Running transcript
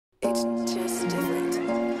It's just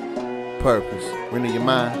different. Purpose, renew your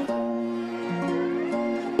mind.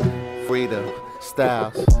 Freedom,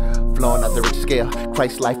 styles, flowing out the rich scale.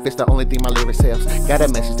 Christ life is the only thing my lyrics sells. Got a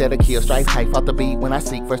message that'll kill, strife hype off the beat. When I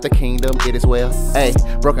seek first the kingdom, it is well.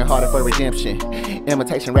 Ayy, broken hearted for redemption.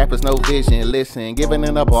 Imitation rappers, no vision. Listen, giving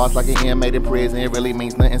in a boss like an inmate in prison. It really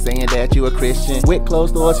means nothing saying that you a Christian. With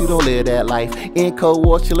closed doors, you don't live that life. In cold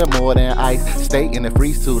wars, chillin' more than ice. Stay in the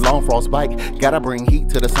freeze too long, frostbite. Gotta bring heat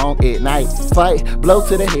to the song at night. Fight, blow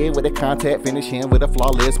to the head with the contact. Finish him with a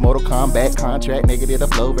flawless Mortal Kombat contract. Nigga did a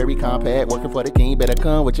flow very compact. Working for the king, better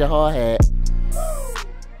come with your hard hat.